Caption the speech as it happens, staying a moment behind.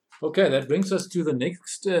Okay, that brings us to the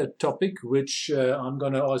next topic, which I'm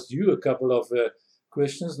going to ask you a couple of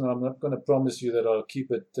questions. Now, I'm not going to promise you that I'll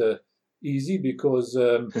keep it easy because,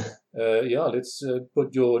 yeah, let's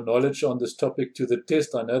put your knowledge on this topic to the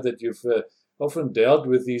test. I know that you've often dealt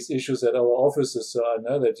with these issues at our offices, so I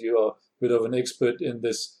know that you are a bit of an expert in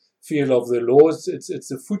this field of the laws. It's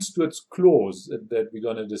the Voetstoots clause that we're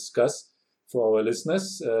going to discuss for our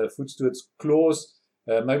listeners. Voetstoots clause.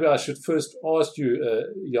 Maybe I should first ask you,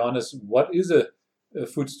 Janus, what is a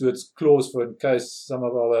Voetstoots clause for in case some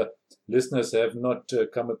of our listeners have not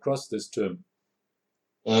come across this term?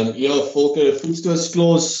 Yeah, Volker, a Voetstoots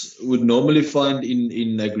clause would normally find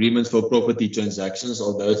in agreements for property transactions,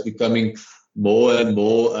 although it's becoming more and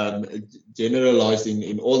more generalized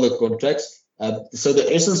in all the contracts. So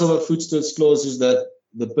the essence of a Voetstoots clause is that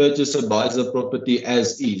the purchaser buys the property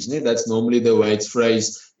as is. That's normally the way it's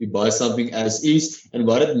phrased. You buy something as is. And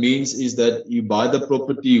what it means is that you buy the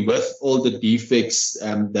property with all the defects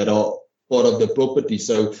that are part of the property.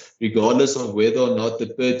 So regardless of whether or not the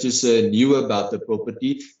purchaser knew about the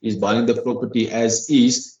property, is buying the property as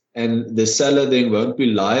is. And the seller then won't be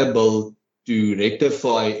liable to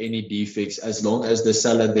rectify any defects as long as the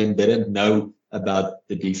seller then didn't know about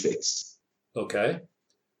the defects. Okay.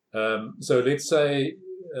 So let's say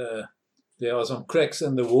there are some cracks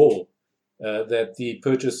in the wall that the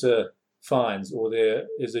purchaser finds, or there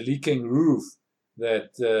is a leaking roof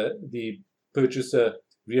that the purchaser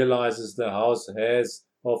realizes the house has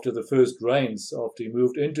after the first rains, after he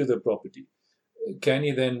moved into the property. Can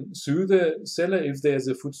he then sue the seller if there's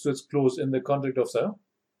a Voetstoots clause in the contract of sale?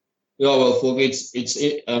 Yeah, well, Volker, it's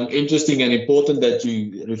interesting and important that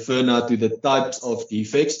you refer now to the types of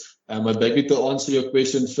defects. But maybe to answer your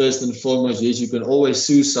question first and foremost, yes, you can always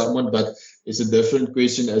sue someone, but it's a different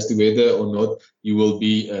question as to whether or not you will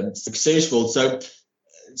be successful. So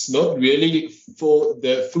it's not really for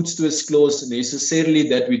the Voetstoots clause necessarily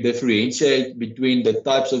that we differentiate between the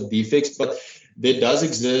types of defects, but there does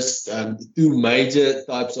exist two major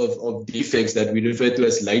types of defects that we refer to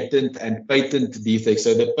as latent and patent defects.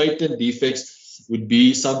 So the patent defects would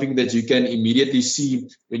be something that you can immediately see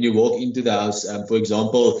when you walk into the house. For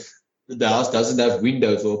example, the house doesn't have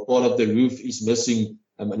windows or part of the roof is missing.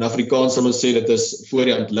 In Afrikaans sal ons sê dit is voor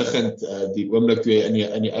die hand liggend die oomblik toe jy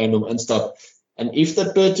in die eiendom instap. And if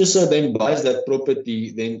the purchaser then buys that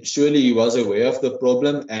property, then surely he was aware of the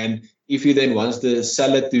problem. And if he then wants the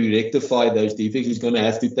seller to rectify those defects, he's going to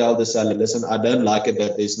have to tell the seller, listen, I don't like it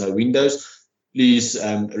that there's no windows. Please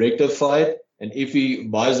rectify it. And if he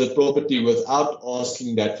buys the property without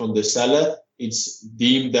asking that from the seller, it's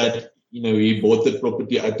deemed that he bought the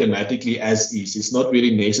property automatically as is. It's not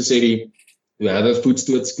really necessary to have a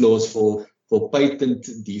Voetstoots clause for patent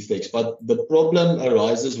defects. But the problem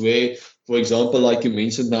arises where, for example, like you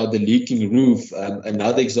mentioned now, the leaking roof.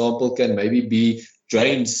 Another example can maybe be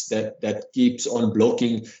drains that keeps on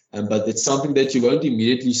blocking, but it's something that you won't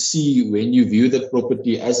immediately see when you view the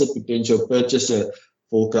property as a potential purchaser.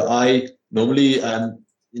 Volker, I normally,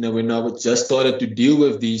 when I just started to deal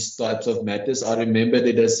with these types of matters, I remember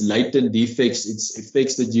that as latent defects, it's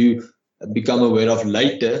effects that you become aware of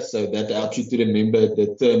later. So that helps you to remember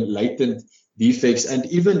the term latent defects. And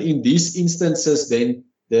even in these instances, then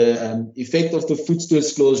the effect of the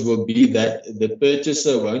Voetstoots clause will be that the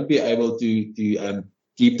purchaser won't be able to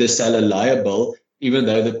keep the seller liable, even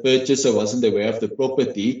though the purchaser wasn't aware of the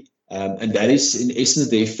property. And that is, in essence,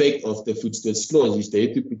 the effect of the Voetstoots clause. Is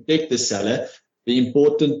there to protect the seller. The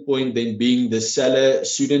important point then being the seller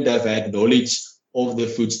shouldn't have had knowledge of the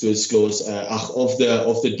Voetstoots clause, of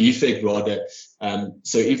the defect rather.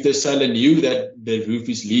 So if the seller knew that the roof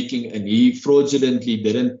is leaking and he fraudulently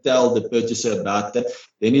didn't tell the purchaser about that,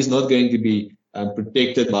 then he's not going to be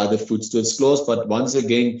protected by the Voetstoots clause. But once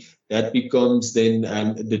again, that becomes then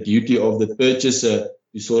the duty of the purchaser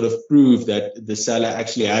to sort of prove that the seller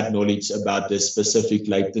actually had knowledge about the specific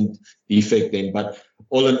latent defect then. But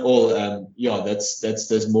all in all,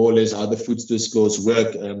 that's more or less how the Voetstoots clause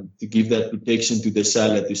work, to give that protection to the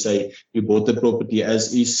seller, to say, you bought the property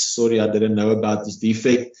as is, sorry, I didn't know about this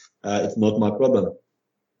defect, it's not my problem.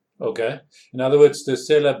 Okay. In other words, the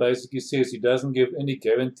seller basically says he doesn't give any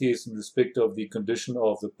guarantees in respect of the condition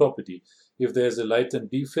of the property. If there's a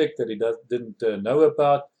latent defect that he didn't know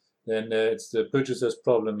about, then it's the purchaser's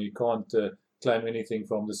problem. You can't claim anything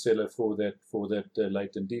from the seller for that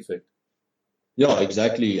latent defect. Yeah,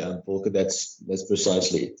 exactly, Volker. That's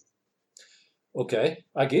precisely it. Okay.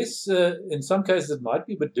 I guess in some cases it might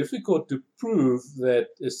be a bit difficult to prove that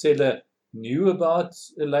a seller knew about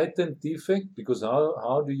a latent defect, because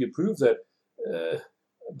how do you prove that?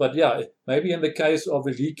 But yeah, maybe in the case of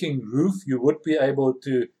a leaking roof, you would be able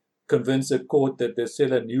to convince a court that the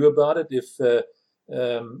seller knew about it if,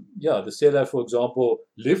 the seller, for example,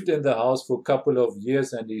 lived in the house for a couple of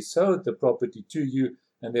years and he sold the property to you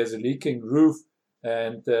and there's a leaking roof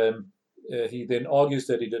and he then argues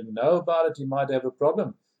that he didn't know about it, he might have a problem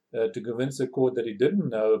to convince the court that he didn't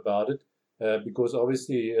know about it because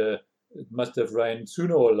obviously it must have rained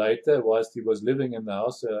sooner or later whilst he was living in the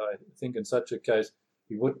house. I think in such a case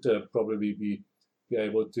he would probably be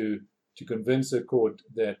able to convince a court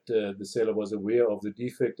that the seller was aware of the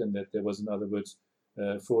defect and that there was, in other words,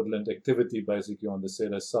 fraudulent activity basically on the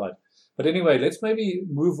seller's side. But anyway, let's maybe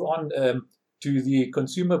move on to the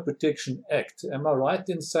Consumer Protection Act. Am I right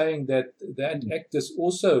in saying that that act is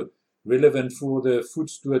also relevant for the food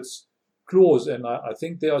stewards clause? And I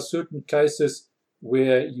think there are certain cases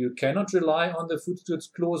where you cannot rely on the food stewards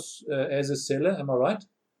clause as a seller. Am I right?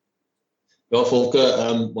 Yeah,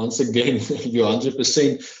 Volker, once again, you're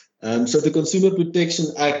 100%. So the Consumer Protection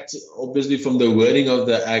Act, obviously from the wording of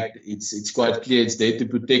the Act, it's quite clear it's there to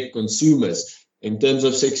protect consumers. In terms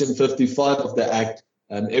of Section 55 of the Act,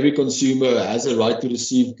 every consumer has a right to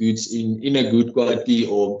receive goods in a good quality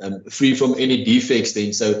or free from any defects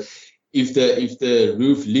then. So if the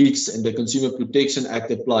roof leaks and the Consumer Protection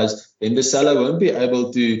Act applies, then the seller won't be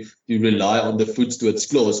able to rely on the food stewards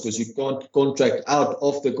clause because you can't contract out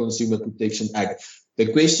of the Consumer Protection Act.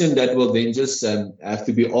 The question that will then just have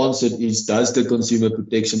to be answered is, does the Consumer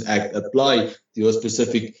Protection Act apply to your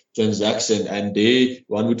specific transaction? And there,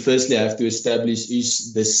 one would firstly have to establish,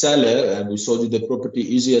 is the seller who sold you the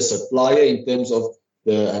property, is he a supplier in terms of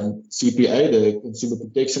the CPA, the Consumer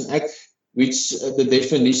Protection Act, which the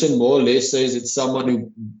definition more or less says it's someone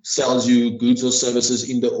who sells you goods or services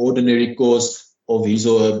in the ordinary course of his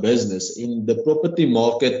or her business. In the property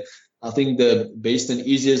market, I think the best and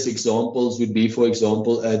easiest examples would be, for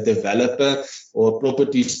example, a developer or a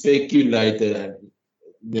property speculator.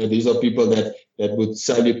 These are people that would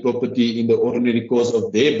sell you property in the ordinary course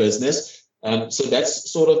of their business. So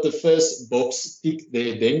that's sort of the first box tick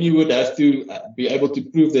there. Then you would have to be able to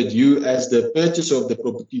prove that you, as the purchaser of the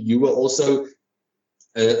property, you were also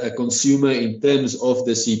a consumer in terms of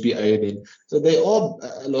the CPA then. So there are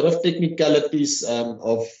a lot of technicalities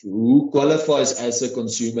of who qualifies as a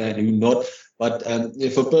consumer and who not. But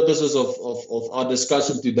for purposes of our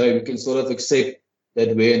discussion today, we can sort of accept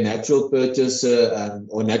that where a natural purchaser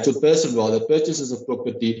or natural person rather purchases a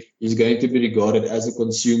property is going to be regarded as a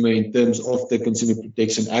consumer in terms of the Consumer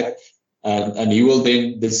Protection Act. And he will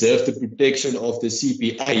then deserve the protection of the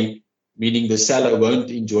CPA, meaning the seller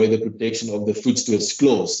won't enjoy the protection of the food stewards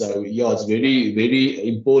clause. So yeah, it's very, very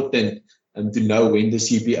important to know when the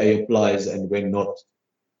CPA applies and when not.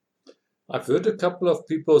 I've heard a couple of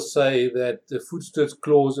people say that the food stewards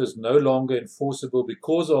clause is no longer enforceable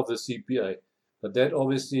because of the CPA. But that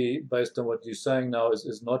obviously, based on what you're saying now,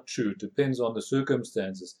 is not true. It depends on the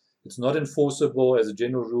circumstances. It's not enforceable as a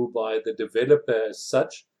general rule by the developer as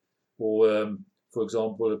such, or for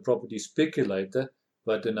example, a property speculator.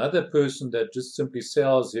 But another person that just simply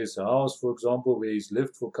sells his house, for example, where he's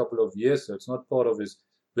lived for a couple of years, so it's not part of his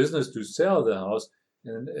business to sell the house,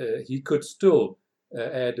 and he could still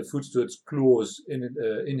add the food stewards clause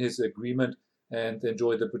in his agreement and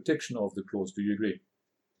enjoy the protection of the clause. Do you agree?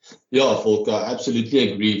 Yeah, Volker, I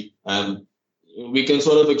absolutely agree. We can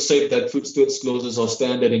sort of accept that food stewards clauses are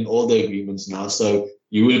standard in all the agreements now. So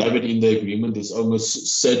you will have it in the agreement. It's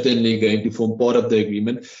almost certainly going to form part of the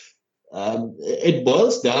agreement. It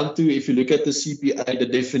boils down to, if you look at the CPA, the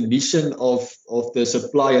definition of the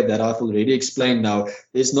supplier that I've already explained now,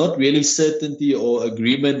 there's not really certainty or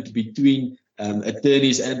agreement between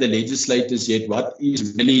attorneys and the legislators yet what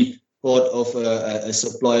is really part of a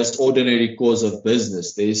supplier's ordinary course of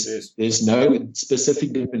business. There's no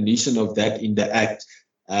specific definition of that in the Act.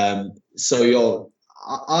 So yeah,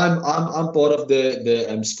 I'm part of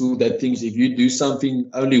the school that thinks if you do something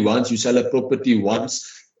only once, you sell a property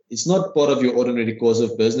once, it's not part of your ordinary course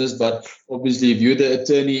of business. But obviously, if you're the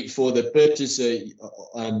attorney for the purchaser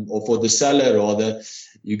or for the seller rather,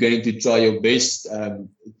 you're going to try your best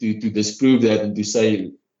to disprove that and to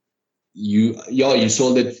say, you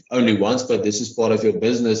sold it only once, but this is part of your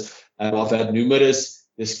business. I've had numerous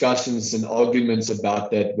discussions and arguments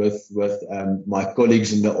about that with my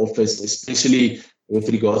colleagues in the office, especially with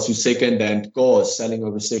regards to second-hand cars, selling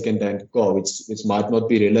of a second-hand car, which might not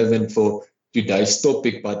be relevant for today's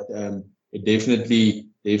topic, but it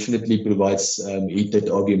definitely provides heated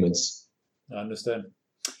arguments. I understand.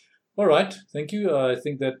 All right, thank you. I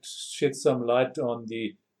think that sheds some light on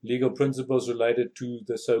the legal principles related to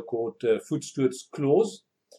the so-called food stewards clause.